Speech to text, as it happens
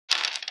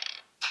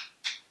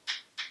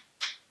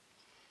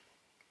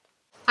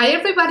Hi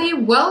everybody,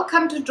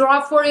 welcome to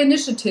Draw for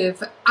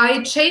Initiative.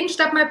 I changed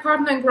up my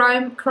partner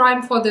in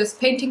crime for this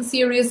painting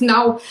series.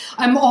 Now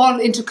I'm all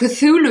into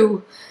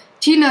Cthulhu.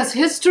 Tina's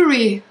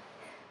history.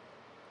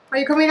 Are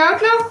you coming out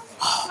now?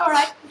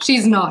 Alright.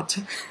 She's not.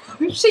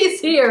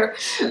 She's here.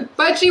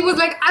 But she was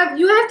like,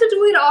 you have to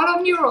do it all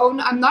on your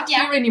own. I'm not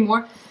here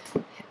anymore.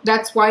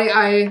 That's why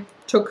I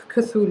took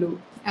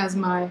Cthulhu as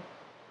my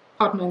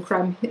partner in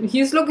crime.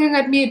 He's looking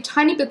at me a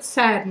tiny bit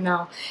sad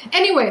now.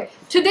 Anyway,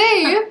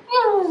 today,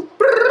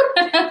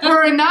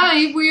 her and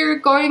I, we're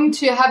going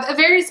to have a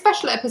very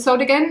special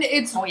episode again.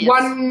 It's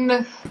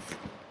one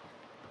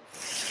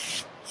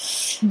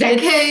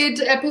decade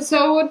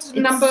episode,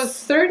 number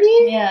 30.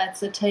 Yeah,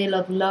 it's a tale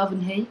of love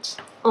and hate.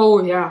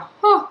 Oh yeah,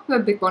 a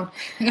big one.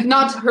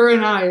 Not her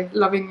and I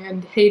loving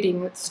and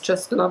hating, it's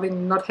just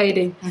loving, not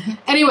hating.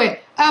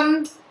 Anyway,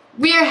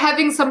 we are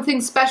having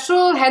something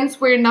special, hence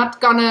we're not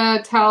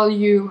gonna tell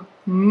you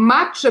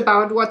much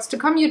about what's to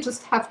come, you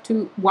just have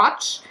to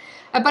watch.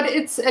 But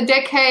it's a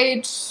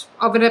decade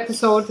of an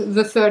episode,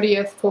 the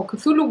 30th for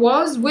Cthulhu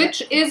Wars,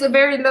 which is a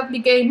very lovely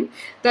game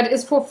that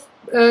is for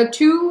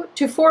 2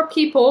 to 4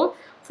 people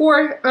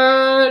for,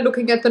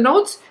 looking at the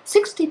notes,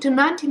 60 to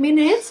 90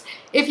 minutes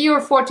if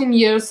you're 14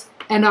 years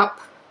and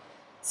up.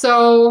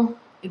 So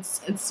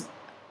it's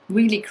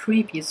really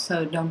creepy,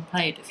 so don't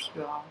play it if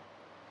you are.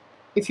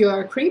 If you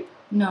are a creep?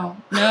 No.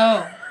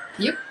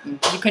 You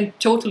can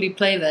totally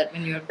play that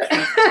when you're a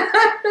creep.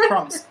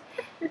 Promise.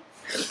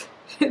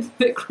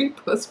 The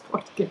creepers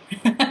board game.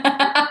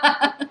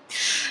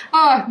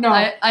 Oh no.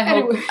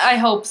 I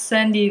hope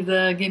Sandy,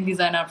 the game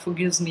designer,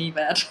 forgives me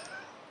that.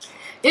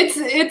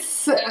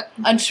 It's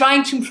I'm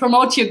trying to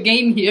promote your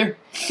game here.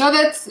 No,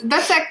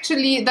 that's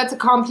actually a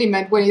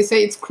compliment when you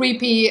say it's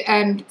creepy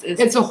and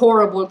it's a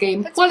horrible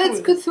game. Well, cool.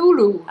 It's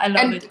Cthulhu. I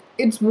love it.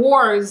 It's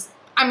wars.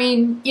 I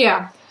mean,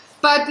 yeah.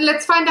 But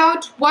let's find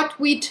out what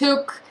we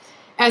took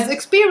as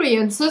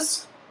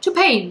experiences to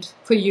paint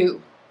for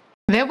you.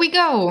 There we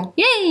go.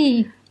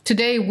 Yay!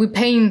 Today we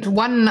paint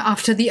one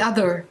after the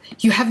other.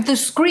 You have the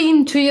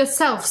screen to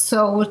yourself,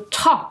 so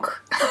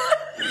talk.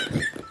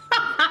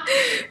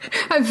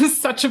 I'm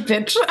such a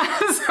bitch.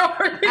 I'm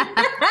sorry.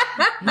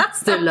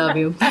 Still love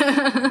you.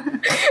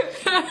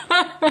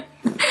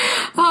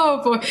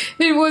 Oh boy,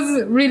 it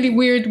was really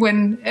weird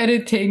when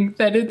editing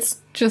that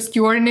it's just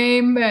your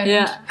name and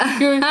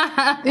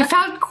it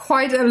felt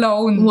quite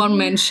alone. One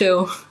man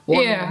show,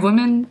 one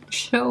woman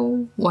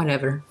show,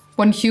 whatever.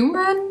 One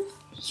human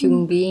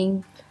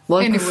being.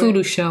 One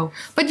Cthulhu show.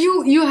 But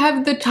you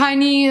have the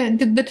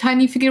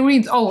tiny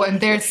figurines. Oh, and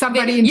there's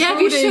somebody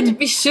including. Yeah,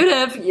 we should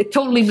have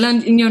totally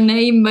blend in your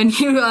name when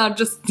you are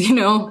just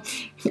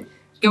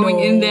going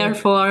in there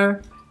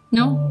for.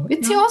 No,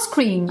 it's your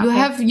screen.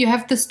 Okay. You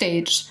have the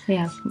stage.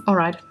 Yeah. All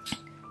right.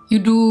 You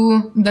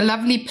do the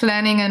lovely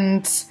planning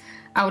and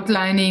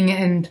outlining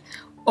and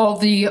all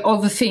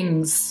the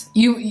things.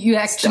 You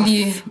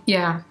actually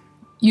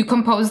you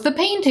compose the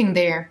painting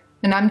there,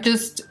 and I'm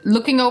just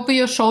looking over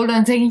your shoulder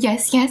and saying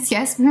yes, yes.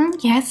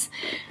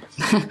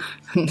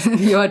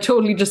 You are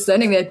totally just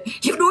standing there.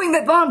 You're doing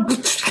that one.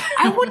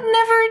 I would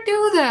never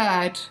do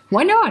that.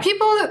 Why not?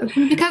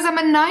 Because I'm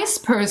a nice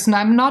person.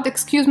 I'm not,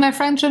 excuse my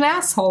French, an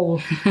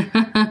asshole.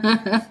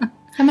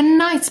 I'm a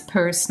nice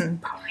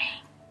person.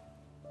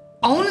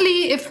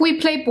 Only if we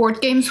play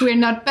board games, we're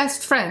not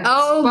best friends.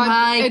 Oh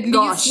my gosh. At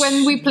least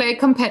when we play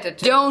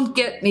competitive. Don't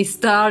get me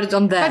started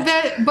on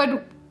that.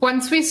 But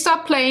once we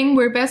stop playing,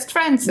 we're best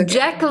friends again.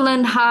 Jekyll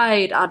and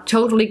Hyde are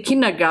totally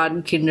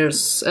kindergarten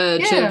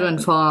children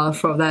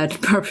for that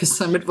purpose.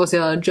 And it was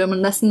your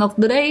German lesson of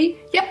the day.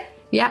 Yep.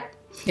 Yeah.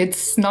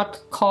 It's not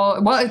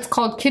called... Well, it's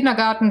called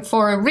kindergarten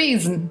for a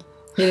reason.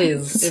 It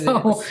is.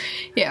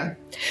 Yeah.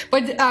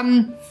 But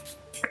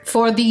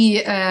for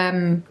the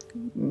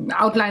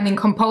outlining,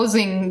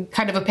 composing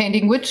kind of a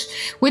painting, which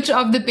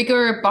of the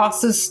bigger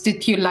bosses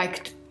did you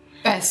like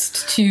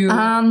best to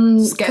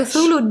sketch?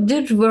 Cthulhu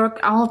did work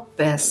out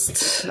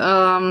best.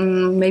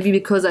 Maybe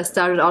because I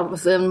started out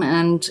with him,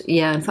 and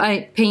if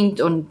I paint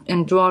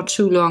and draw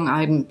too long,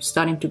 I'm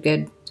starting to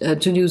get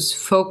to lose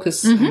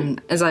focus.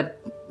 And as I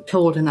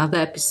told in other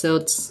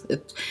episodes,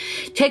 it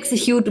takes a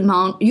huge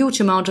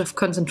amount of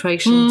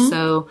concentration.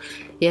 So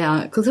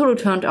Cthulhu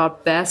turned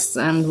out best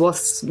and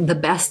was the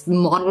best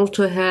model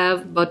to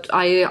have. But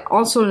I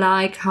also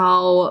like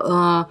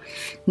how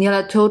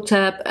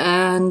Nyarlathotep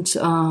and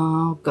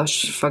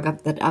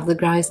forgot that other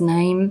guy's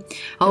name.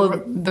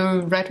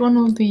 The red one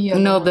or the yellow?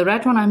 No, the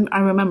red one I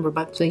remember,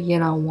 but the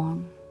yellow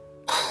one,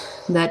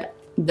 that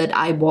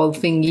eyeball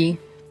thingy.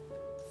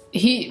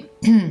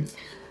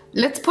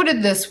 Let's put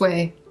it this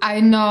way. I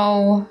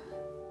know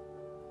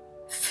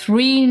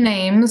 3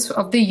 names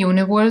of the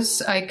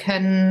universe. I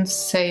can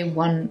say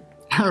 1.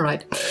 All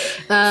right.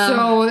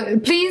 So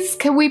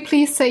can we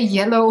please say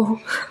yellow,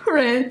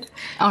 red?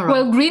 All right.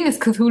 Well, green is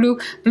Cthulhu.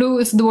 Blue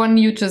is the one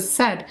you just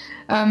said.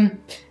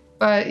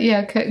 But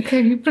yeah,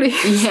 can you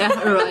please? Yeah,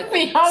 right. Help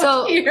me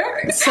out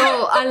here?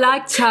 So I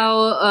liked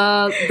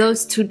how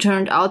those 2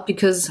 turned out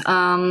because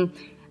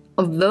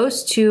of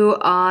those two,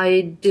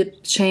 I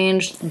did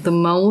change the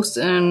most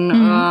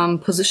in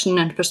position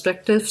and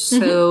perspective.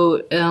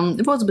 So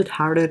it was a bit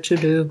harder to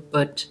do,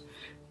 but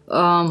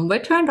they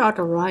turned out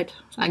all right,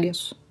 I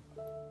guess.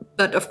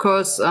 But of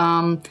course,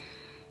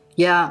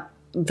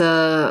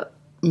 the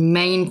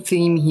main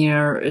theme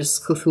here is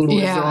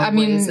Cthulhu. Yeah, as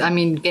always. I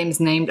mean, games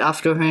named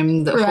after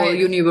him. The whole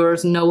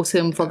universe knows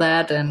him for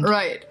that, and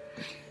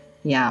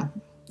yeah.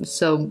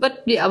 So,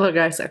 but the other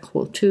guys are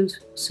cool too.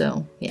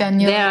 So,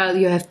 there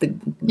you have the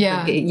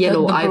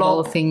yellow the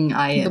eyeball blob. thing.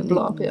 The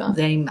blob,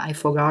 name I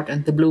forgot,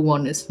 and the blue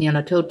one is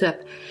Nyarlathotep.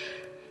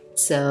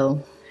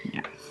 So,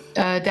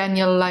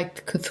 Daniel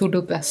liked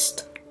Cthulhu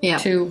best. Yeah.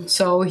 Too.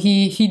 So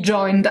he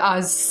joined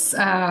us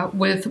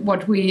with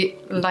what we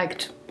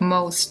liked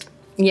most.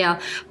 Yeah,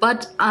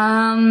 but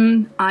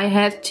I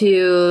have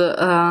to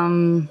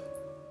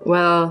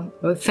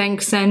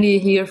thank Sandy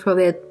here for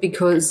that,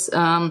 because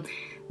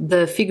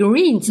the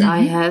figurines I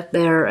have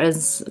there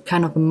as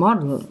kind of a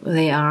model,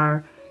 they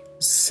are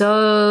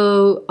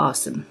so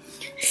awesome,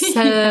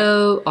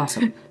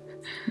 awesome.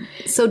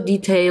 So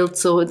detailed,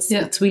 so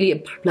it's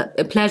really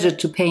a pleasure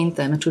to paint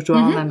them and to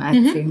draw them, I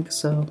think.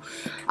 So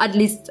at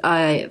least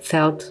I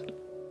felt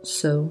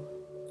so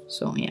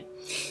yeah.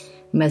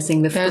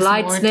 Messing with the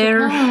lights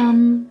there.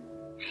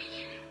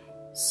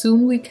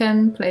 Soon we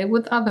can play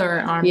with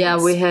other armies. Yeah,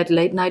 we had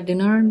late night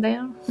dinner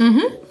there.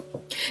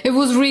 It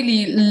was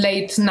really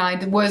late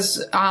night. It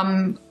was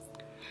I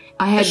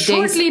had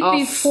shortly days off.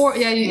 Before.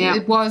 Yeah,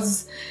 it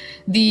was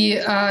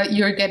the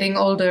you're getting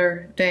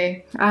older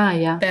day.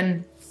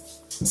 Then.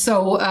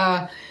 So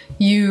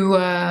you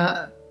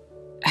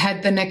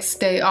had the next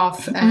day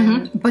off,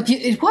 and but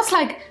it was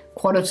like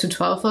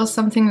 11:45 or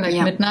something, like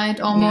midnight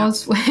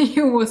almost, where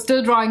you were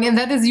still drawing, and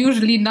that is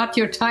usually not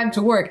your time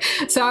to work.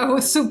 So I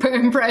was super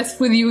impressed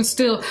with you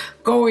still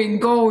going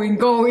to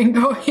get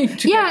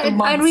the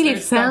I really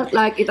monsters felt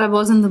like I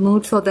was in the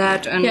mood for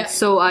that, and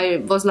so I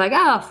was like,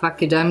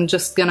 fuck it, I'm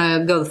just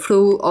gonna go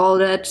through all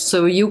that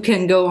so you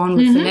can go on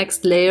with the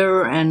next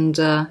layer, and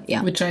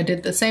which I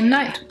did the same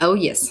night. Oh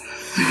yes.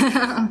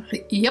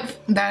 Yep,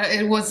 that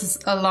it was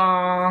a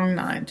long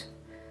night.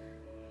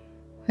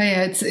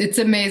 Yeah, it's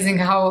amazing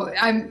how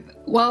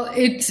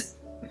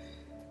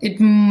it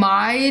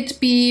might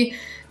be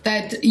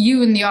that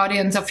you in the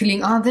audience are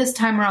feeling, this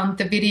time around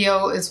the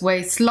video is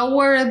way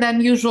slower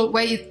than usual.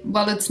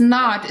 Well, it's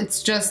not.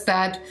 It's just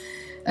that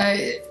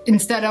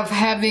instead of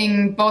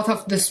having both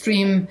of the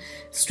streams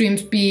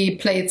be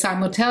played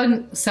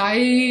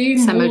simultaneously,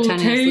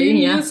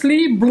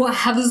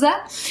 how does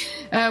that?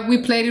 We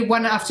played it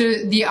one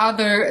after the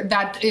other.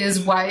 That is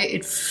why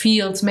it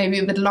feels maybe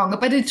a bit longer.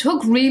 But it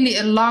took really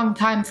a long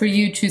time for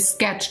you to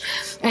sketch.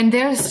 And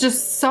there's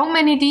just so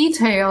many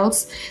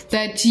details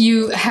that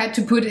you had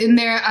to put in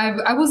there.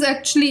 I was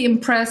actually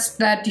impressed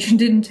that you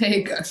didn't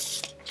take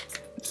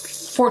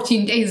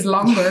 14 days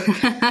longer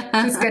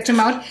to sketch them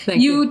out.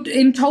 You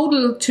in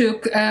total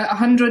took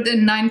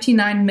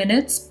 199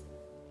 minutes.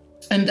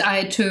 And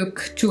I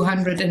took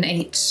 208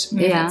 minutes.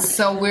 Yeah.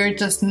 So we're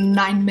just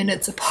 9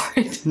 minutes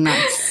apart.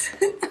 Nice.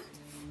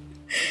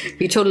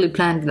 You totally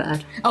planned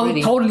that. Oh,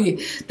 really.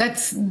 Totally.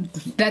 That's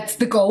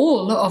the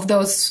goal of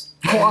those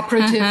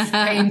cooperative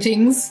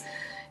paintings.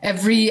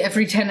 Every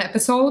 10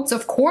 episodes,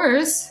 of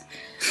course.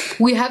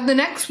 We have the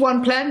next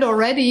one planned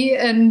already,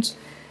 and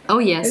oh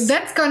yes,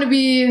 that's going to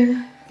be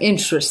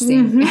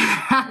interesting.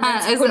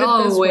 As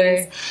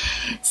always.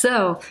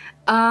 So,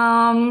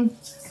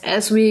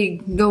 as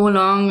we go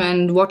along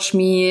and watch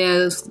me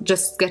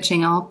just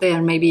sketching out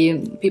there,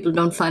 maybe people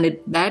don't find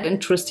it that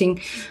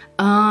interesting.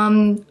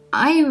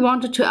 I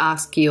wanted to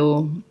ask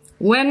you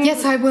when...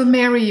 Yes, I will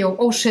marry you.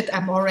 Oh shit,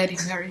 I'm already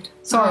married.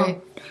 Sorry.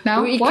 Oh.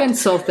 Now we can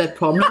solve that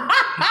problem.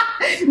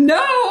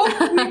 No,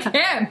 we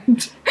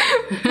can't.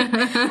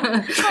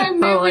 I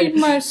married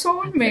my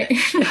soulmate.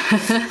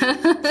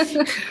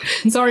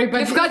 Sorry,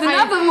 but you've got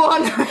another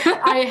one.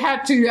 I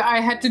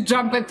had to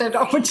jump at that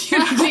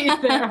opportunity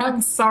there.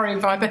 I'm sorry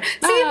about that.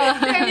 See,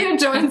 Daniel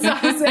joins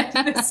us at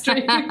the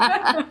stream.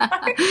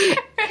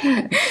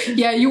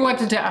 Yeah, you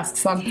wanted to ask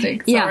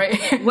something. Sorry.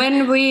 Yeah,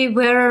 when we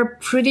were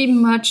pretty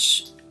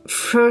much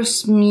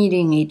first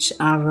meeting each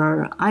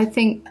other, I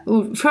think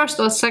first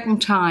or second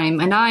time,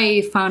 and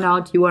I found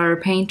out you are a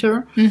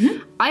painter.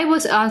 I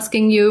was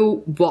asking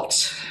you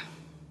what?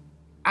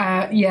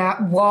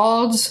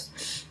 Walls,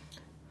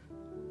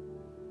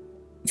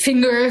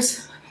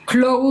 fingers,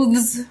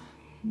 clothes,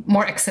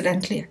 more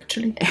accidentally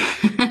actually.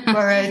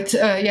 But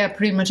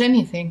pretty much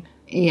anything.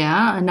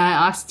 Yeah, and I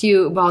asked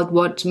you about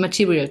what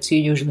materials you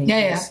usually use.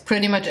 Yeah,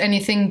 pretty much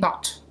anything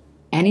but.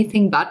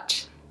 Anything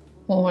but?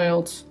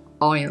 Oils.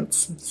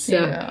 So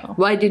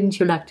why didn't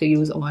you like to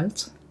use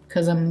oils?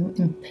 Because I'm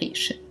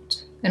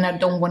impatient and I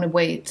don't want to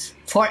wait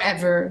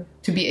forever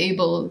to be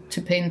able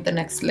to paint the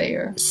next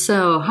layer.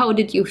 So how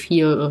did you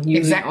feel using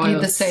exactly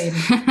oils? The same.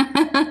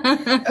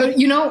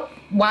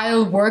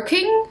 While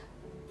working,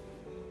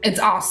 it's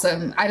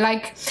awesome. I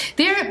like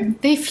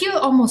they feel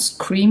almost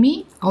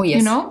creamy. Oh yes,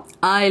 you know,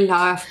 I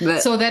love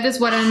that. So that is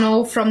what I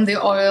know from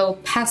the oil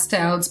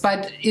pastels,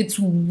 but it's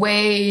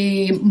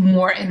way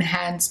more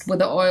enhanced with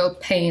the oil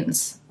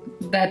paints.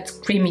 That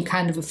creamy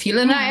kind of a feel,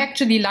 and I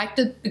actually liked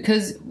it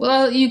because,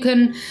 well, you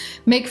can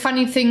make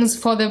funny things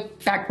for the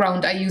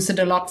background. I use it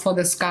a lot for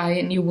the sky,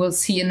 and you will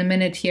see in a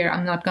minute here.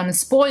 I'm not gonna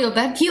spoil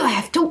that. You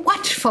have to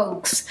watch,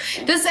 folks.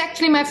 This is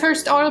actually my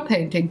first oil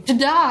painting.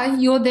 Ta-da!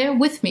 You're there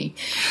with me.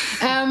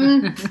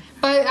 But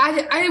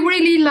I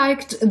really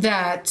liked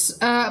that.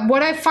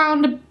 What I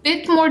found a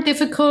bit more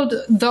difficult,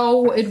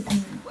 though,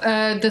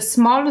 the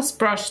smallest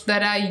brush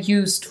that I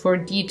used for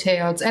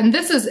details, and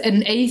this is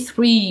an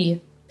A3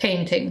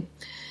 painting,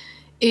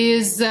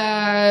 is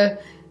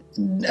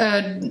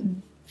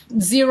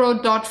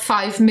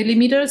 0.5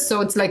 millimeters,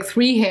 so it's like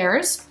 3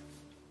 hairs.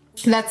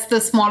 That's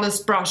the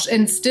smallest brush,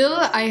 and still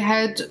I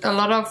had a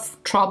lot of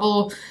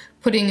trouble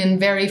putting in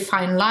very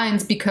fine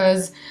lines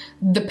because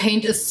the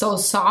paint is so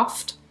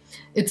soft.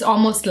 It's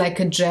almost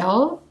like a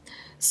gel,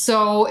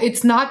 so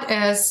it's not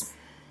as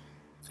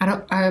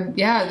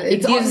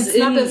it's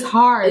not as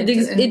hard.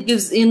 It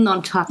gives in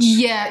on touch.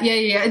 Yeah.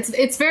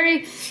 It's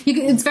very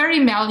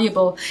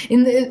malleable.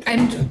 And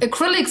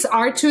acrylics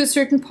are to a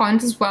certain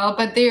point as well,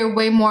 but they are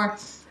way more.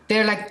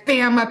 They're like,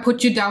 bam, I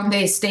put you down,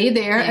 they stay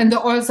there, and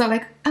the oils are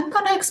like, I'm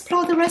gonna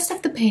explore the rest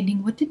of the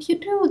painting. What did you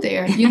do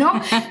there? You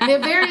know, they're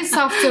very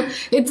soft. So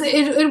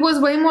it was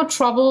way more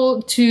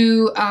trouble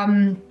to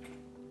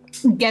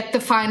get the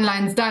fine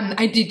lines done.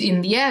 I did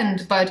in the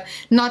end, but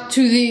not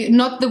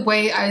the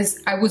way I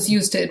was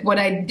used to it. What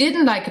I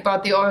didn't like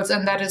about the oils,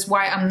 and that is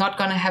why I'm not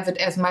gonna have it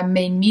as my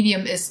main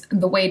medium, is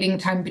the waiting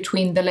time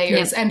between the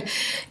layers. And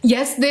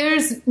yes,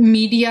 there's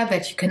media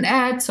that you can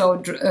add, so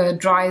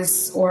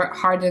dries or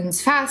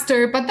hardens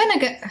faster, but then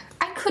again,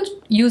 I could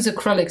use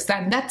acrylics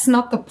then. That's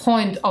not the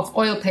point of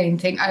oil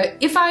painting.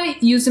 If I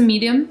use a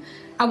medium,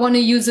 I want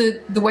to use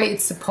it the way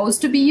it's supposed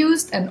to be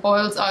used, and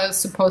oils are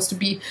supposed to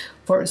be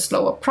for a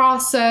slower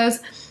process,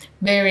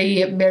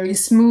 very, very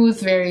smooth,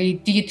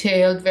 very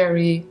detailed,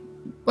 very,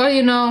 well,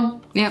 you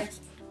know,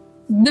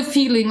 the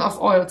feeling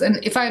of oils. And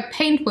if I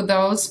paint with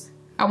those,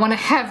 I want to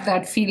have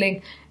that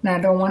feeling, and I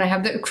don't want to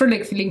have the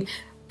acrylic feeling.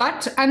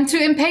 But I'm too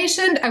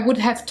impatient. I would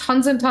have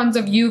tons and tons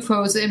of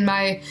UFOs in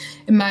my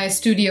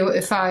studio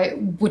if I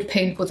would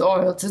paint with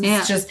oils.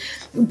 It's just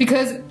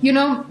because, you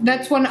know,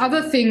 that's one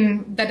other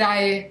thing that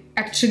I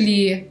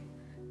actually,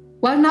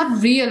 well,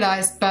 not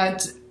realized,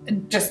 but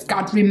just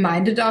got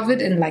reminded of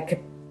it in like a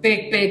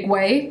big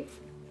way.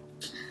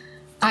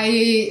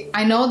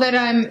 I know that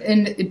I'm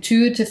an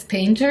intuitive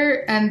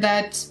painter, and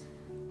that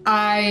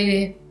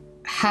I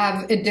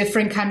have a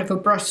different kind of a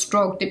brush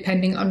stroke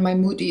depending on my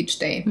mood each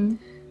day.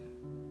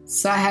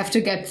 So I have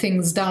to get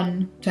things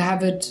done to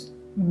have it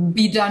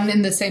be done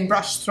in the same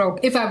brush stroke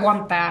if I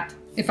want that,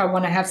 if I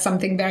want to have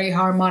something very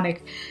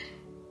harmonic.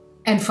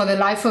 And for the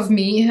life of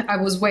me, I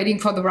was waiting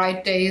for the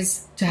right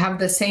days to have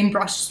the same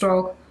brush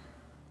stroke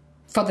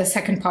for the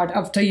second part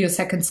after your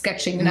second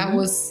sketching. And I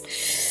was,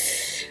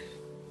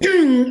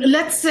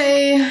 let's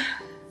say,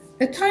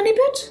 a tiny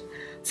bit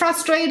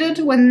frustrated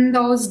when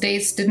those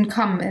days didn't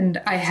come and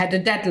I had a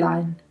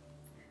deadline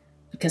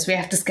because we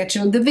have to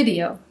schedule the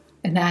video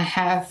and I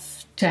have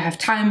to have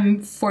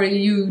time for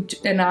you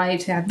and I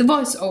to have the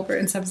voiceover.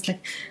 And so I was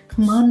like,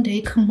 come on,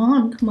 Day, come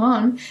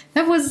on.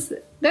 That was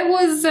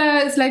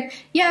it's like,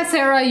 yeah,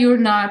 Sarah, you're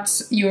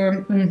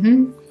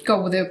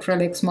go with the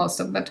acrylics most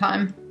of the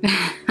time.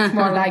 It's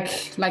more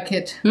like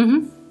it.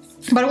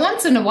 But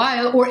once in a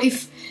while, or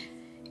if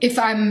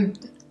I'm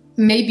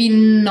maybe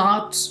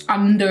not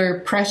under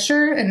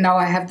pressure and now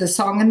I have the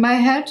song in my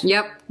head.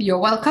 Yep. You're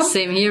welcome.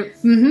 Same here.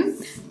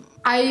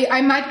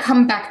 I might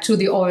come back to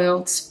the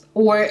oils,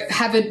 or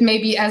have it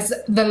maybe as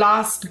the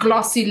last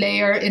glossy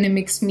layer in a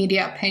mixed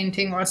media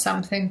painting or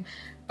something.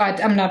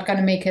 But I'm not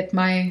gonna make it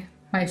my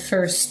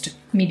first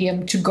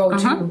medium to go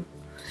to.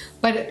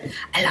 But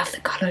I love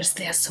the colors;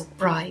 they are so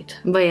bright.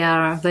 They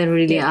are. They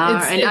really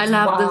are. And I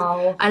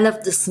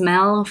love the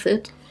smell of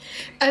it.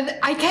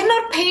 I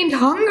cannot paint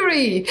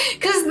hungry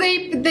because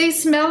they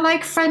smell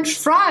like French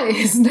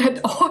fries.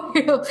 That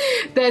oil,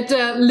 that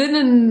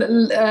linen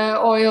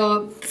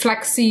oil,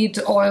 flaxseed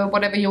oil,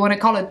 whatever you want to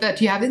call it,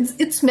 that you have,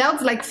 it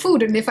smells like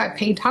food. And if I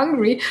paint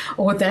hungry,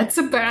 oh, that's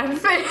a bad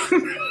thing.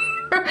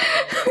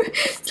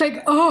 It's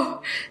like,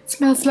 oh, it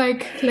smells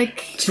like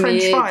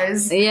French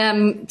fries.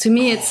 Yeah, to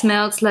me it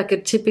smells like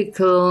a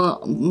typical,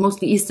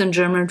 mostly Eastern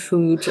German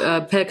food,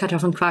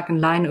 Pellkartoffeln, Quark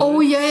and Leinöl. Oh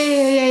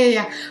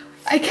yeah.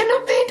 I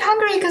cannot paint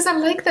hungry because I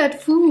like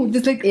that food.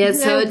 It's like, yeah,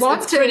 so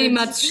it's pretty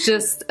much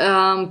just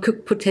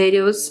cooked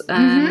potatoes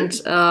and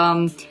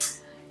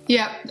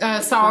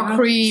sour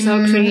cream,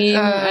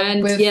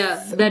 and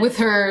with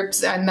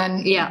herbs, and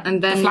then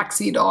the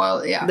flaxseed oil.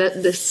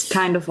 This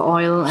kind of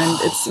oil, and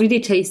it's really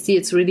tasty.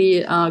 It's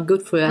really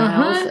good for your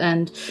health,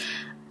 and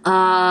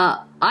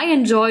I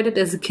enjoyed it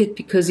as a kid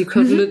because you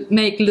could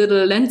make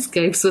little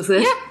landscapes with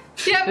it.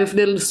 Yeah. with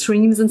little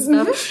streams and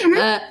stuff.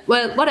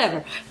 Well,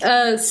 whatever.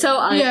 So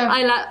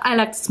I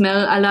like the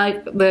smell. I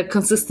like the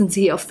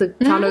consistency of the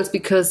colors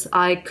because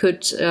I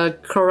could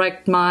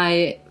correct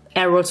my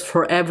errors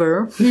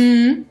forever,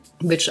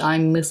 which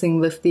I'm missing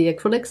with the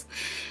acrylics.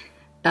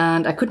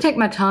 And I could take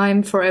my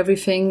time for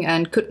everything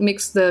and could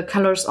mix the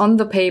colors on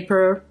the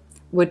paper,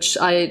 which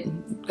I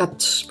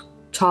got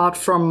taught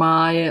from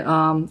my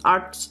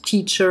art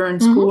teacher in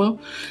school.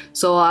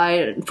 So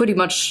I pretty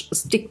much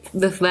stick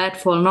with that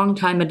for a long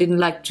time. I didn't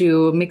like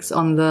to mix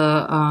on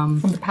the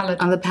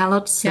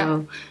palette.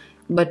 So,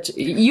 but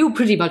you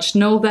pretty much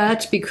know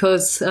that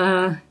because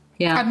I'm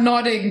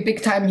nodding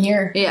big time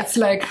here. Yeah. It's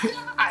like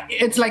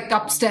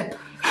dubstep.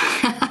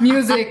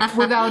 Music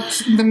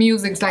without the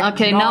music. It's like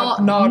okay, now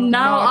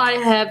I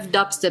have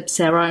dubstep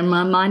Sarah in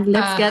my mind.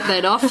 Let's get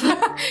that off.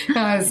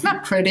 No, it's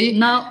not pretty.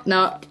 No.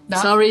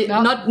 Sorry,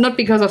 no. Not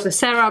because of the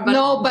Sarah, but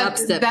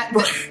dubstep.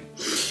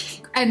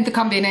 And the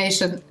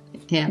combination.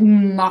 Yeah,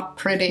 not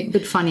pretty.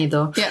 Bit funny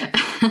though. Yeah.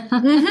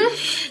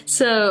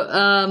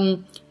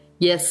 So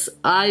yes,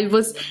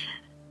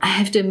 I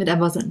have to admit I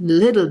was a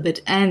little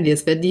bit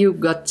envious that you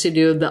got to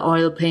do the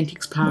oil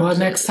paintings part. Well,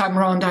 next time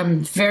around,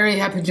 I'm very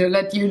happy to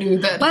let you do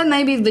that. Well,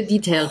 maybe the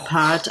detailed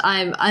part.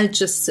 I'll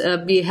just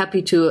be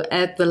happy to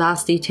add the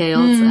last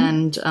details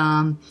and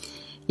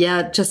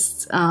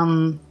just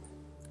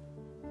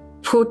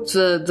put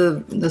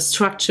the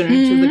structure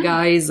into the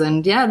guys,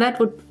 and that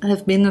would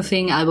have been the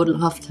thing I would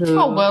love to.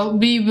 Oh well,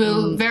 we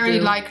will very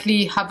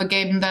likely have a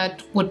game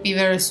that would be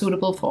very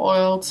suitable for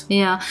oils.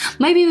 Yeah,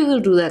 maybe we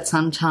will do that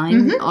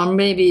sometime, or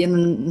maybe in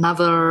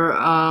another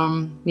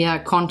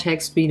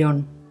context.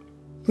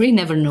 We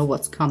never know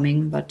what's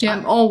coming, but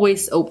I'm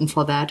always open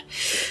for that.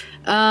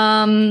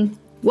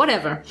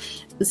 Whatever.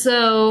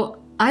 So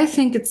I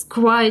think it's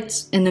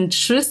quite an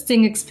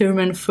interesting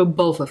experiment for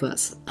both of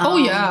us. Oh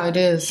yeah, it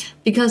is.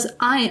 Because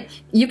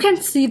you can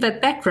see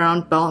that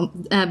background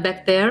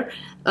back there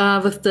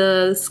with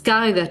the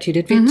sky that you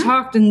did. We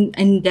talked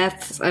in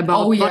depth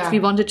about what we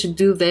wanted to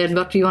do there and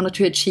what we wanted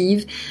to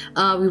achieve.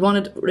 We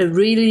wanted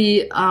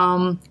really,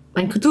 when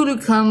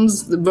Cthulhu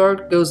comes, the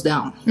world goes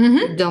down.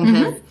 We don't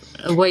have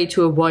a way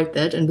to avoid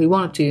that, and we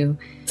wanted to.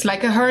 It's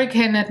like a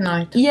hurricane at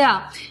night.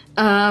 Yeah.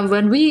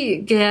 When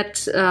we get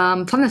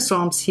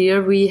thunderstorms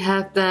here, we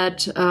have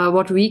that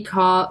what we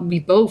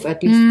both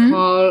at least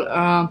call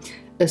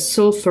a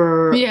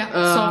sulfur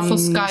sulfur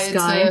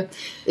sky.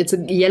 It's a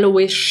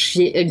yellowish,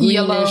 greenish.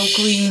 Yellow,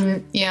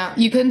 green. Yeah,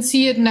 you can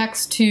see it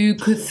next to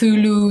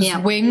Cthulhu's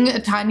wing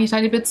a tiny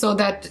bit, so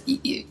that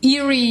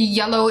eerie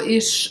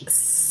yellowish,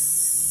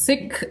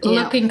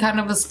 sick-looking kind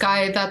of a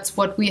sky. That's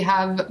what we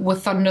have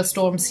with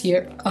thunderstorms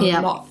here a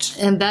lot.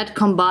 And that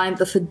combined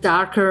with the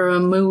darker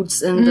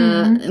moods in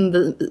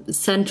the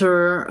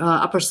center,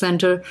 upper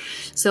center.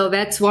 So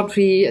that's what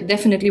we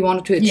definitely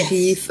wanted to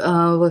achieve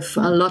with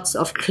lots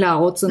of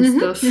clouds and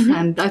stuff.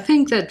 And I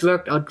think that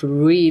worked out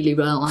really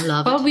well. I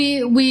love it. Well,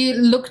 we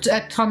looked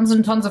at tons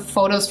and tons of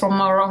photos from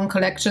our own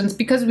collections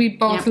because we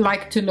both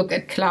like to look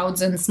at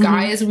clouds and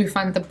skies. We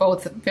find them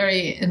both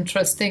very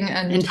interesting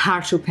and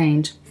hard to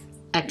paint.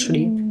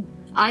 Actually,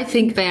 I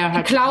think they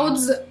are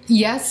clouds.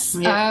 Yes,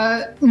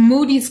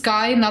 moody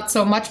sky, not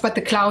so much. But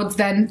the clouds,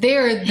 then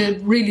they're the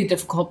really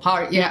difficult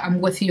part. Yeah, I'm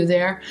with you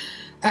there.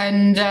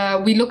 And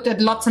we looked at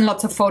lots and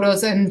lots of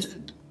photos and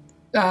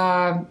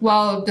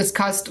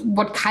discussed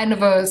what kind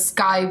of a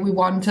sky we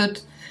wanted.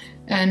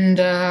 And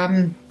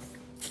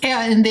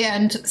in the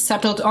end,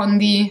 settled on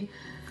the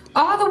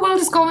world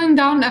is going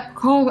down,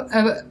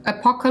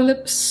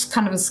 apocalypse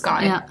kind of a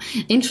sky. Yeah,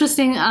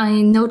 interesting.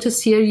 I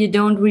noticed here you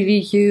don't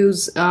really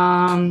use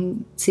paper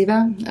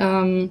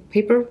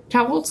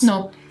towels.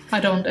 No, I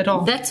don't at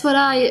all. That's what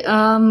I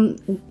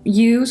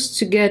used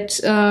to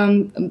get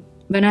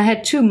when I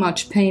had too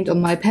much paint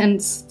on my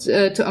pens,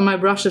 on my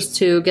brushes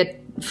to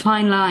get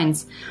fine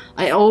lines.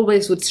 I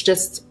always would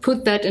just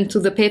put that into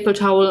the paper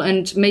towel,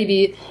 and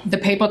maybe the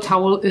paper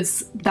towel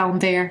is down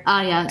there.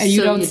 Yeah, and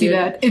you don't see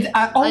that.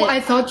 I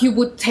thought you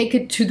would take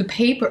it to the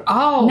paper.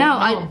 No,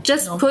 I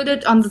just put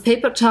it on the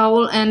paper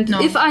towel, and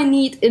if I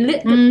need a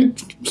little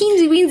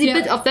teensy-weensy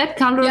bit of that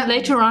color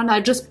later on,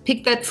 I just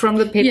pick that from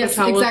the paper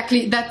towel. Yes,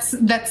 exactly.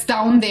 That's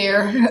down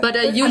there. But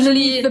I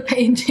usually the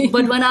painting.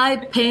 But when I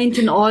paint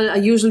in oil, I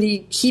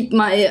usually keep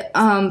my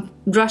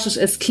brushes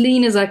as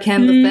clean as I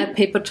can with that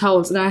paper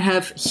towels, and I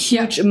have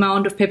huge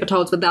amount of paper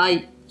towels that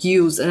I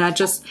use, and I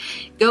just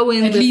go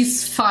in at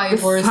least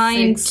 5 or 6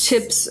 fine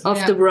tips of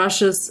the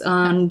brushes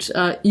and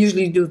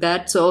usually do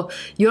that. So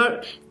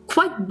you're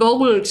quite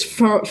bold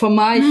for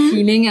my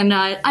feeling, and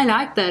I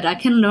like that. I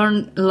can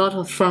learn a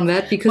lot from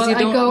that because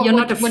you're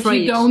not afraid. What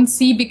you don't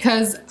see,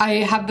 because I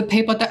have the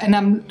paper and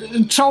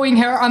I'm showing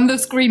her on the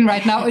screen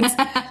right now. It's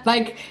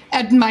like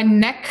at my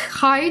neck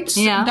height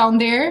down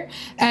there,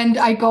 and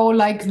I go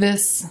like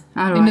this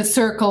in a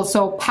circle.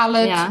 So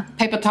palette,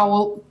 paper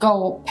towel,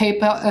 go,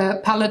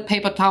 palette,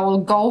 paper towel,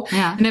 go.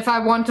 And if I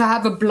want to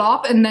have a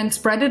blob and then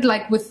spread it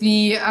like with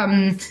the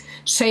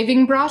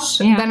shaving brush,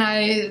 then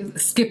I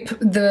skip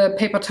the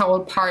paper towel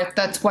towel part.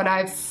 That's what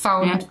I've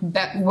found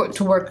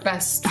to work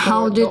best.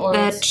 How did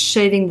that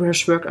shading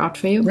brush work out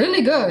for you?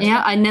 Really good.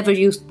 Yeah, I never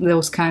used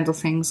those kinds of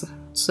things.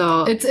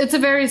 So it's a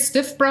very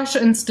stiff brush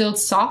and still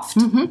soft.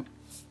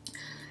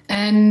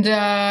 And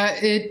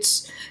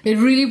it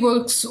really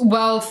works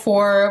well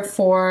for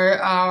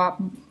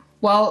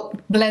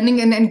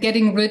blending and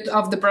getting rid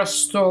of the brush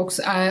strokes.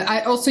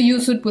 I also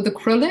use it with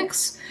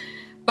acrylics,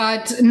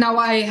 but now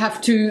I have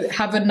to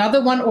have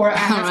another one, or I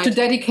have to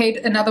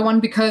dedicate another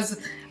one, because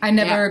I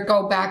never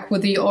go back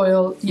with the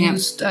oil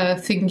used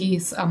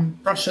thingies,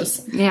 brushes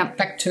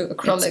back to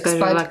acrylics. It's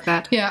but like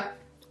that. Yeah,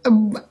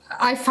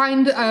 I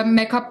find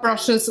makeup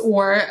brushes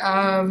or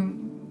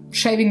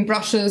shaving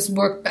brushes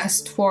work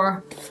best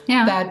for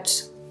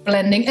that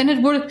blending. And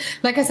it worked,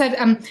 like I said,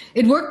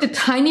 it worked a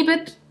tiny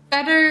bit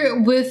better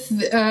with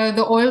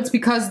the oils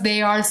because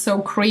they are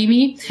so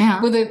creamy.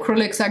 With the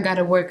acrylics, I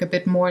gotta work a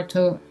bit more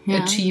to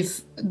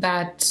achieve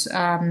that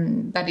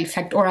that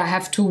effect, or I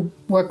have to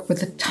work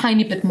with a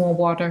tiny bit more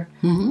water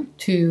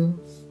to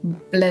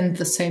blend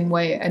the same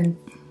way. And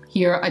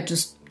here I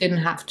just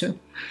didn't have to.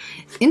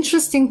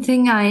 Interesting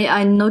thing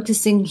I'm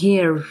noticing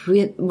here,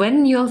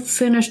 when you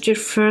finished your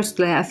first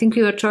layer, I think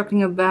we were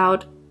talking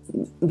about,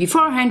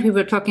 beforehand we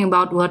were talking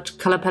about what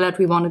color palette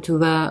we wanted to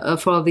wear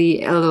for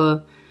the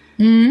other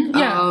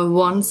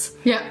ones.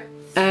 Yeah.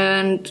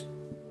 And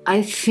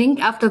I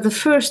think after the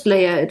first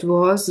layer it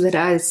was that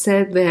I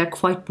said they're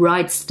quite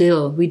bright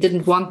still. We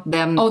didn't want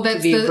them to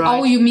be bright.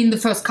 Oh, you mean the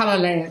first color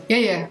layer.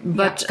 Yeah.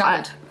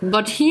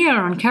 But here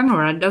on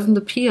camera it doesn't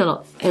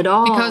appeal at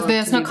all. Because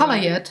there's no color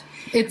yet.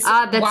 It's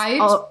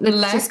white,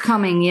 black, just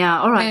coming.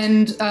 Yeah, all right.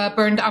 And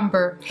burnt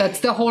umber. That's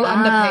the whole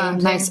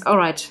underpainting. Nice. All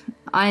right.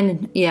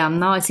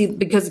 Now I see,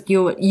 because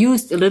you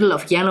used a little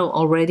of yellow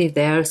already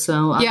there,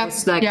 so I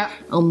was like,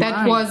 oh my.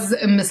 That was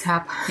a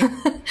mishap.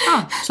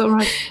 It's all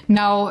right.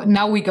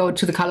 Now we go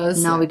to the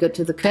colors.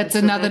 That's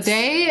another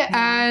day,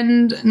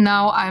 and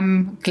now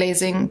I'm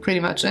glazing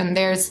pretty much, and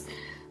there's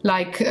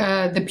like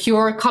the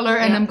pure color,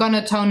 and I'm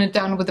gonna tone it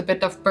down with a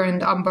bit of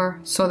burnt umber,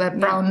 so that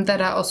brown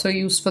that I also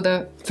used for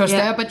the first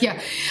layer. But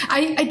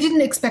I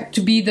didn't expect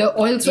to be the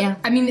oils.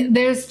 I mean,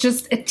 there's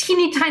just a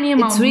teeny tiny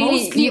amount, it's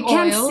really, mostly you oil.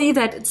 Can't see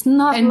that. It's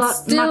not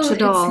much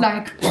at all. It's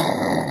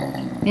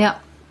like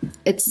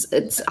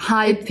it's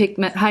highly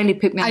pigmented.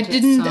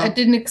 I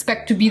didn't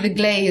expect to be the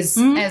glaze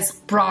as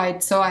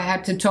bright, so I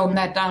had to tone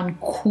that down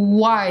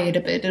quite a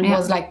bit. It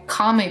was like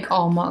comic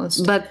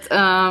almost. But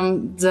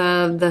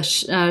the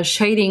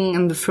shading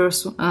in the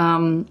first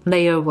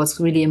layer was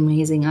really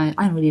amazing.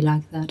 I really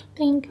like that.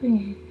 Thank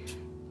you.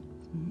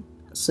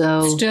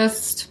 So it's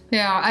just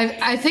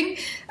I think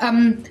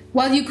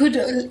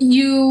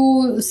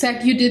you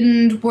said you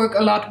didn't work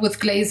a lot with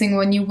glazing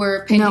when you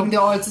were painting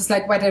the oils. It's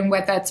like wet and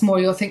wet, that's more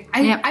your thing.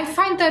 I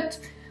find that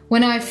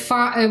when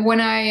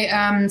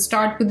I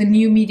start with a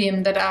new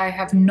medium that I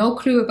have no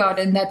clue about,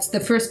 and that's the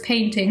first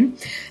painting,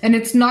 and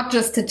it's not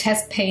just a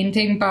test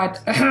painting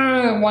but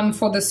one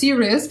for the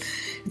series,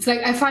 it's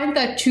like I find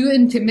that too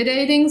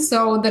intimidating.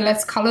 So the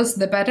less colors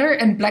the better,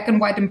 and black and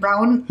white and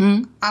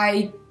brown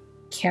I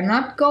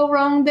cannot go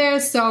wrong there.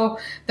 So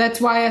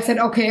that's why I said,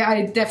 okay,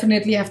 I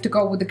definitely have to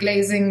go with the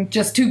glazing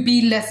just to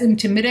be less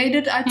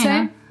intimidated, I'd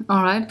say.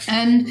 All right.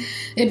 And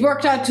it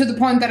worked out to the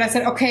point that I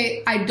said,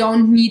 okay, I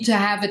don't need to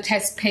have a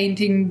test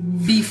painting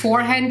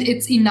beforehand.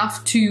 It's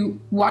enough to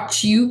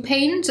watch you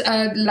paint,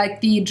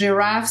 like the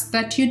giraffes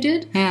that you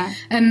did.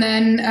 And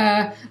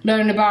then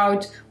learn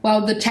about,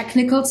 the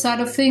technical side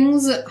of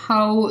things,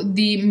 how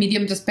the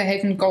medium does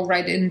behave, and go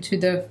right into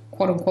the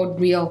quote-unquote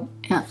real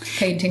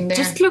painting there.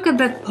 Just look at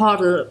that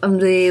portal on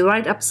the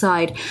right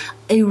upside.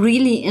 I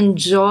really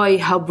enjoy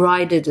how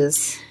bright it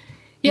is.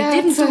 You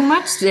didn't do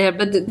much there,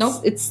 but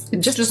it's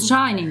just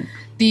shining.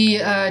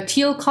 The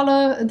teal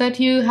color that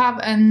you have,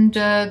 and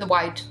the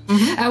white.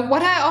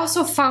 What I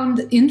also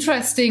found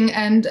interesting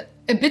and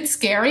a bit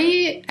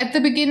scary at the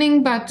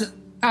beginning, but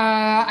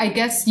I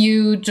guess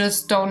you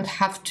just don't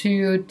have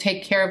to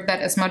take care of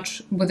that as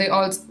much with the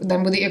oils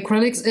than with the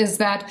acrylics, is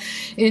that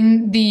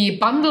in the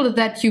bundle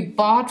that you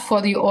bought for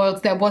the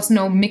oils, there was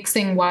no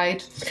mixing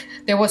white.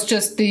 There was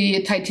just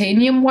the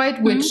titanium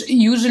white, which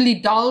usually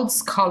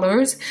dulls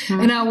colors.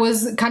 And I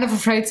was kind of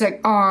afraid, it's like,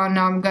 oh,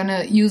 no, I'm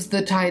gonna use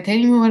the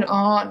titanium white.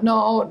 Oh,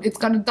 no, it's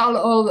gonna dull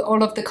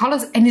all of the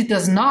colors. And it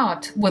does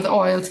not with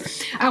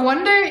oils. I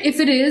wonder if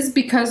it is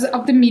because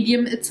of the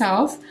medium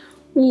itself,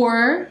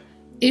 or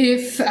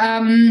if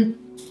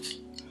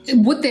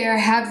would there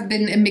have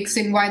been a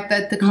mixing white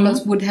that the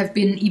colors would have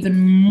been even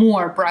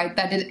more bright,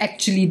 that it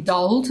actually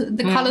dulled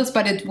the colors,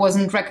 but it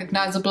wasn't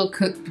recognizable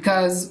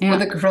because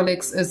with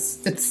acrylics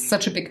it's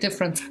such a big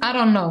difference. I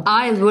don't know.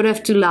 I would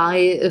have to lie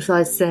if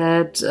I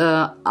said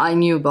I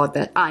knew about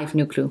that. I have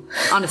no clue.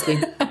 Honestly,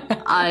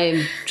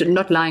 I'm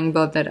not lying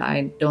about that.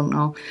 I don't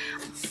know.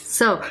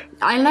 So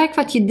I like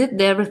what you did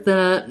there with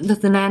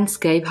the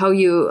landscape, how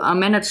you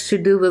managed to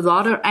do the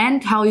water,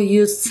 and how you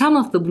used some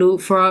of the blue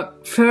for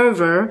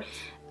further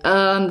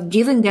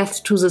giving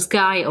that to the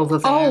sky over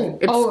there.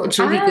 It's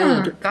really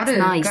good. Got it's it.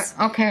 Nice.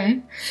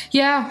 Okay.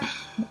 Yeah,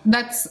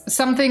 that's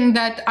something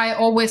that I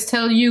always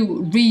tell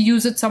you,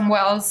 reuse it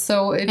somewhere else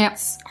so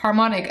it's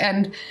harmonic.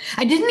 And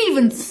I didn't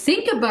even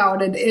think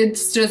about it.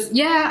 It's just,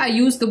 I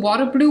use the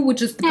water blue,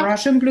 which is the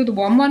Prussian blue, the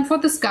warm one for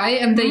the sky,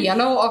 and the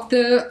yellow of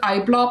the eye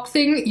blob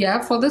thing,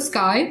 for the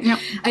sky. Yeah.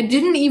 I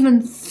didn't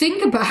even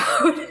think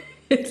about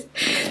it.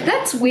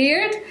 That's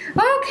weird.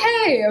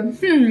 Okay.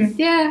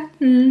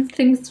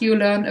 Things you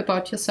learn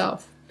about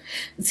yourself.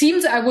 It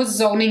seems I was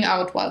zoning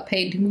out while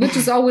painting, which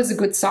is always a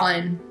good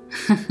sign.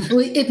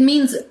 It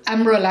means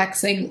I'm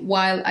relaxing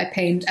while I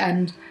paint,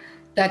 and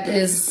that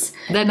is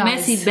that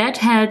nice. messy bed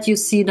head you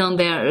see down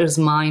there is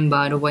mine,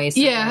 by the way.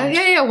 So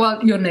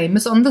Well, your name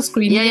is on the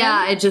screen.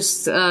 I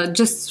just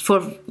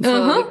for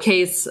in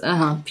case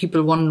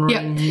people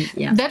wondering.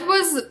 Yeah.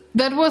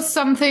 That was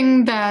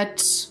something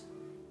that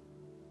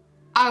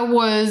I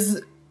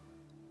was,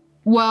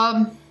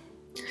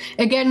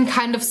 again,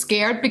 kind of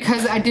scared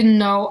because I didn't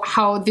know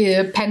how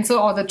the pencil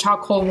or the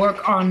charcoal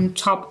work on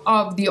top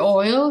of the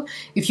oil.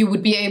 If you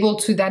would be able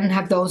to then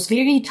have those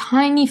very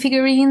tiny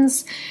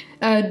figurines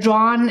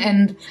drawn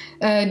and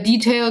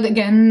detailed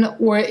again,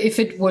 or if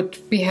it would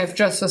behave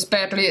just as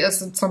badly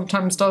as it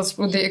sometimes does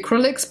with the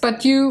acrylics.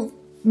 But you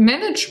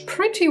managed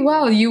pretty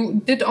well.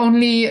 You did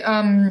only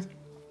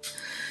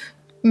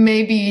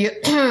maybe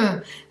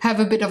have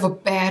a bit of a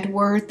bad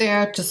word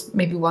there, just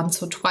maybe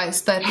once or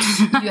twice that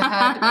you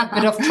had a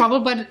bit of trouble,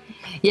 but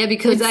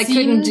because I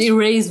couldn't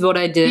erase what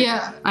I did.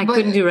 I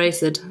couldn't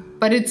erase it.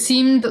 But it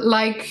seemed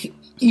like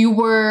you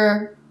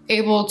were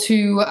able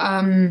to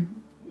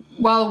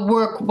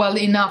work well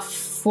enough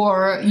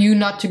for you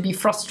not to be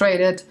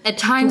frustrated. At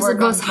times it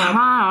was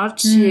hard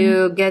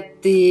to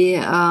get the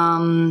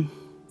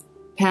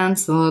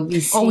pencil be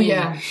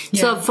seen.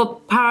 So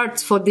for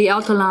the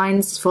outer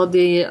lines, for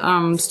the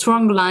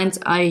strong lines,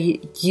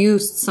 I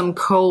used some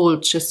coal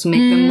just to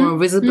make them more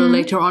visible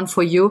later on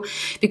for you,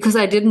 because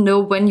I didn't know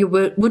when you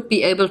would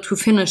be able to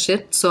finish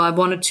it. So I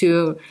wanted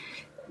to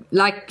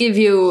give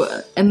you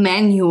a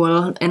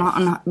manual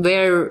on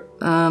where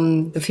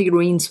the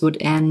figurines would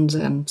end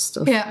and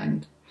stuff.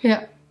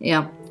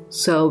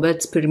 So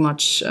that's pretty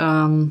much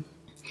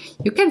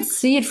you can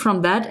see it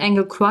from that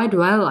angle quite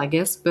well, I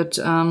guess, but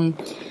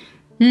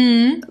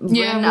when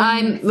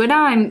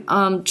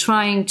I'm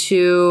trying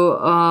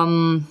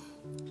to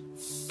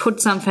put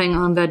something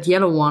on that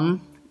yellow one,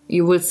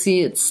 you will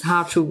see it's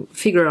hard to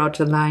figure out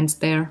the lines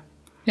there.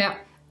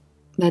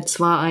 That's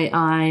why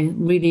I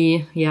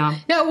really,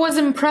 I was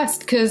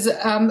impressed because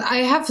I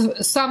have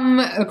some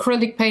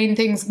acrylic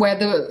paintings where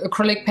the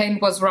acrylic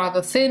paint was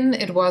rather thin.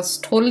 It was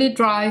totally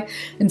dry,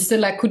 and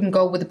still I couldn't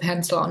go with a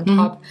pencil on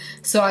top.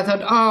 So I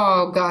thought,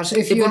 oh gosh,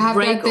 if you have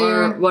break that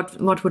there, or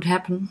what would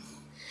happen?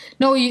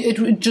 No,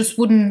 it just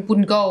wouldn't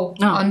go.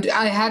 No. And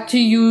I had to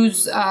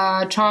use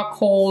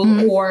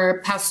charcoal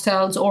or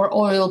pastels or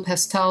oil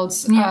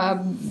pastels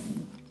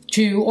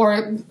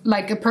or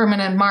like a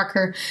permanent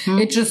marker.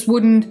 It just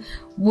wouldn't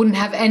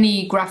have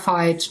any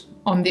graphite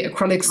on the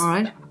acrylics. All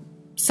right.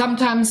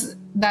 Sometimes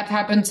that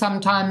happened.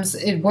 Sometimes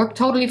it worked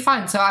totally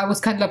fine. So I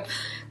was kind of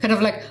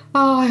like,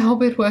 oh, I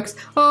hope it works.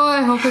 Oh,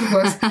 I hope it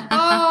works.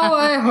 Oh,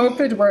 I hope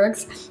it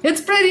works.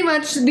 It's pretty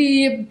much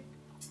the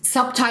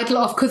subtitle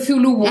of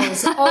Cthulhu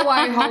Wars. Oh,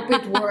 I hope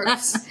it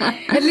works.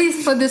 At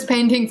least for this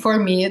painting, for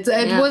me. It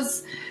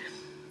was,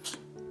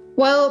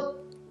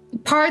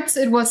 parts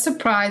it was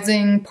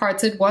surprising,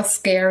 parts it was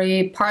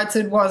scary, parts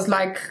it was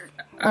like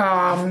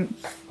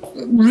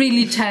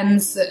really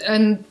tense,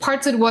 and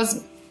parts it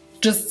was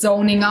just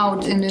zoning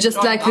out in it.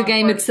 Just like the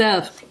game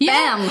itself.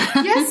 Bam!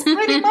 Yes,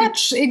 pretty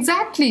much.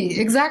 Exactly.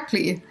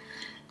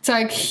 It's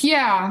like,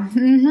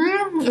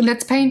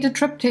 let's paint a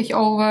triptych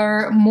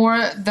over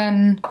more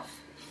than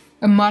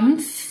a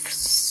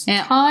month's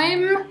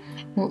time,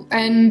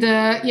 and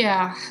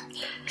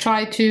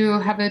try to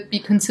have it be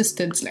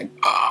consistent. It's like,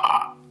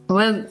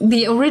 well,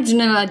 the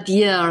original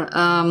idea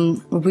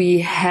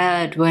we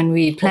had when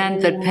we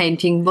planned that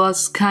painting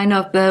was kind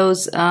of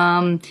those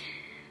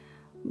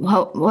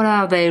what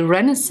are they,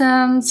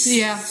 Renaissance?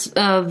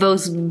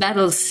 Those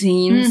battle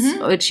scenes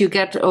which you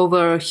get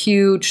over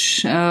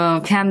huge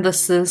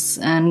canvases,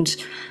 and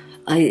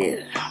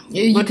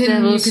you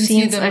can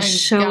see them I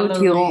showed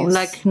you,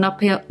 like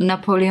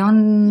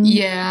Napoleon.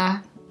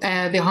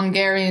 The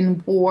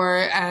Hungarian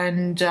War,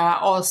 and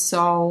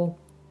also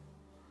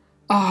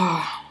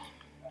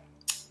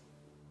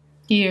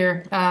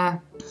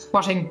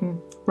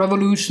Washington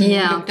Revolution.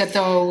 Looked at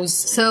those.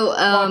 So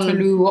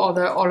Waterloo,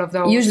 all of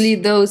those. Usually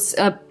those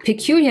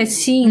peculiar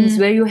scenes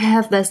where you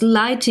have this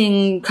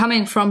lighting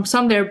coming from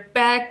somewhere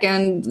back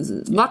and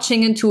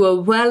watching into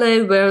a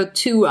valley where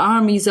two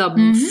armies are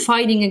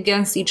fighting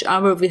against each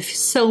other with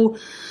such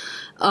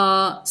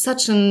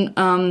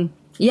an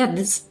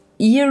this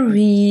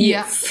eerie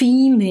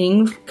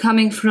feeling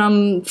coming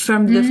from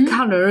the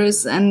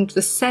colors and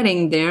the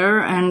setting there,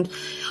 and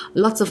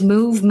lots of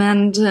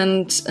movement,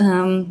 and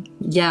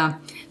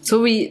so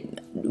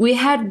we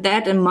had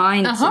that in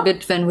mind a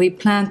bit when we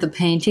planned the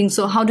painting.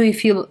 So how do you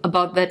feel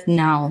about that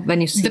now when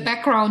you see the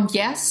background?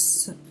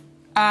 Yes.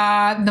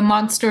 The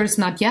monsters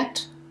not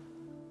yet,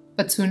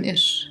 but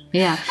soon-ish.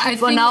 Yeah.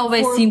 For now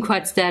they seem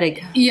quite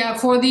static. Yeah,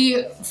 for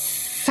the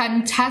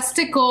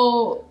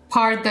fantastical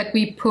part that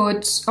we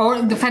put,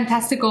 or the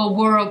fantastical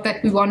world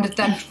that we wanted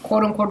that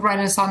quote-unquote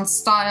Renaissance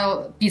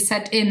style be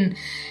set in,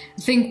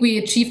 I think we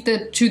achieved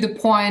it to the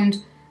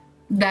point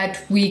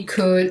that we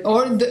could,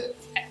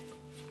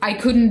 I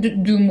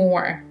couldn't do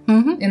more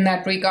in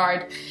that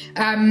regard.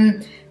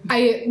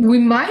 We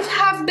might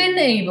have been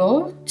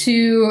able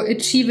to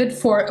achieve it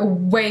for a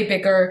way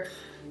bigger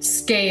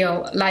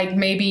scale, like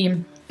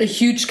maybe a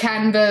huge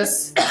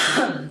canvas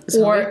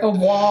or a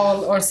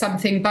wall or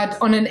something.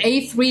 But on an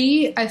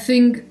A3, I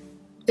think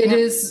it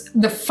is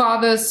the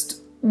farthest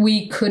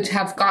we could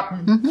have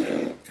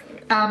gotten.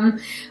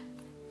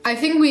 I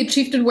think we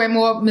achieved it way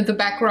more with the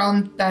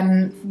background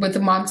than with the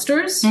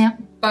monsters. Yeah.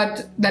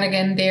 But then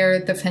again, they're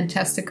the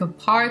fantastical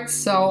parts,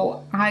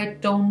 so I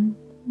don't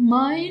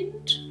mind.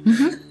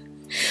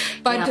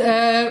 But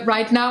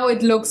right now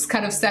it looks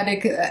kind of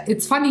static.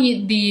 It's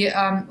funny, the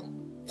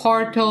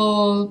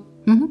portal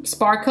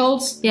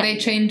sparkles, they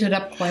change it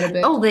up quite a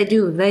bit. Oh, they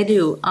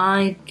do.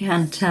 I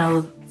can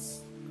tell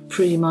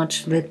pretty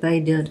much that they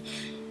did.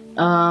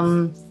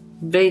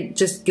 They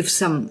just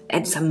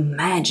add some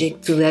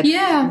magic to that.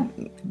 Yeah.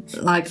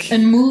 Like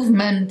and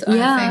movement,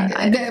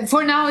 I think.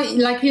 For now,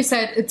 like you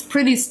said, it's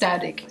pretty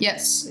static.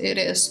 Yes, it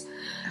is.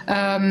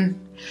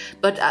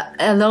 But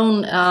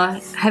alone,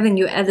 having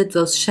you added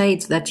those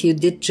shades that you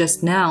did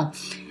just now,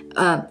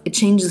 it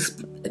changes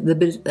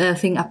the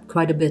thing up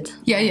quite a bit.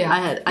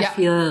 Yeah. I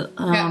feel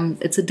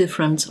it's a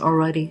difference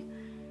already.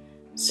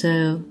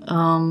 So,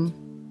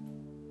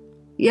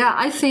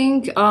 I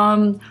think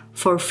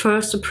for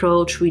first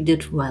approach we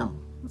did well.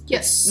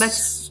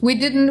 Yes, we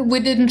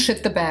didn't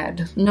shit the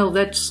bed. No,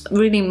 that's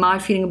really my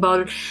feeling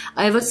about it.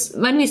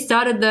 When we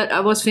started that,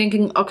 I was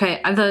thinking,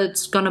 okay, either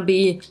it's gonna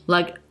be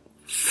like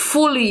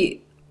full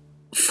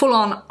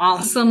on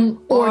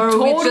awesome, or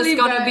totally we're just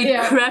gonna be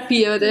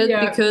crappy at it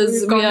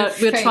because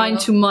we're trying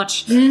too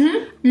much.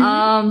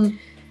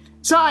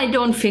 So I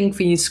don't think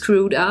we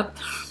screwed up.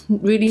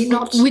 Really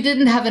not. We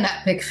didn't have an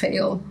epic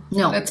fail.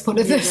 No, let's put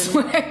it this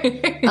way.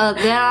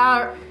 There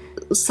are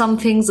some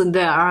things, and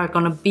there are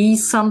gonna be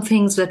some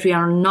things that we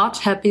are not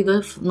happy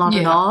with, not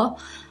at all.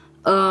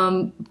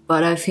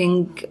 But I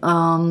think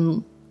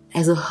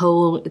as a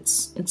whole,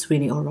 it's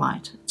really all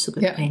right. It's a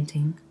good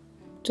painting.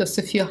 Just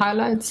a few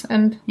highlights,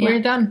 and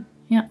we're done.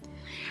 Yeah.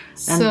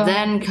 And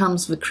then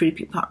comes the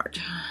creepy part.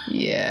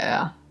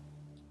 Yeah.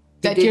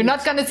 That you're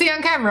not going to see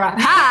on camera.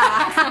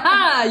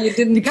 You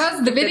didn't.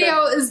 Because the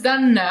video is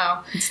done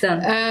now. It's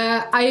done.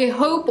 I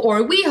hope,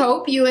 or we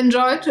hope, you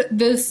enjoyed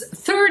this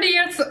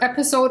 30th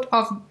episode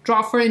of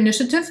Draw for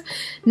Initiative.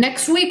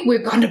 Next week,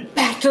 we're going to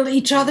battle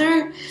each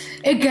other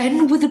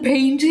again with the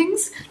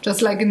paintings.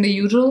 Just like in the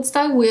usual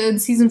style. We're in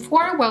season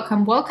 4.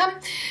 Welcome, welcome.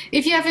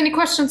 If you have any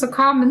questions or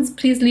comments,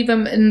 please leave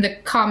them in the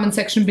comment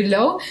section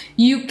below.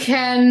 You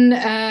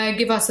can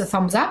give us a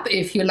thumbs up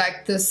if you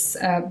like this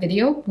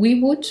video. We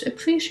would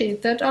appreciate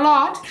that a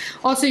lot.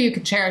 Also, you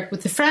can share it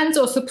with your friends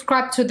or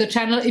subscribe to the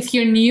channel if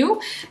you're new.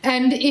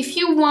 And if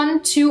you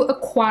want to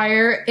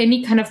acquire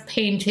any kind of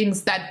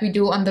paintings that we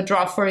do on the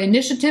Draw for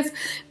Initiative,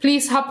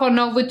 please hop on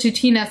over to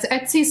Tina's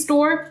Etsy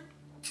store.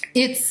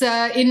 It's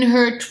in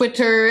her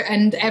Twitter,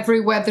 and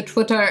everywhere the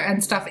Twitter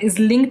and stuff is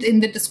linked in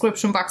the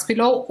description box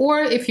below. Or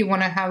if you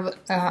want to have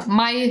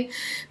my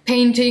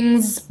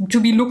paintings to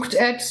be looked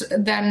at,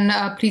 then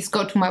please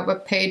go to my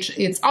webpage.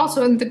 It's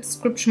also in the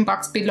description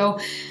box below.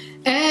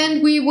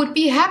 And we would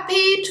be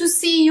happy to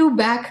see you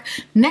back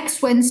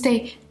next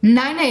Wednesday,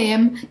 9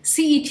 AM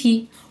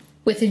CET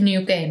with a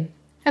new game.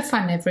 Have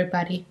fun,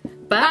 everybody.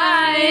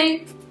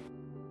 Bye!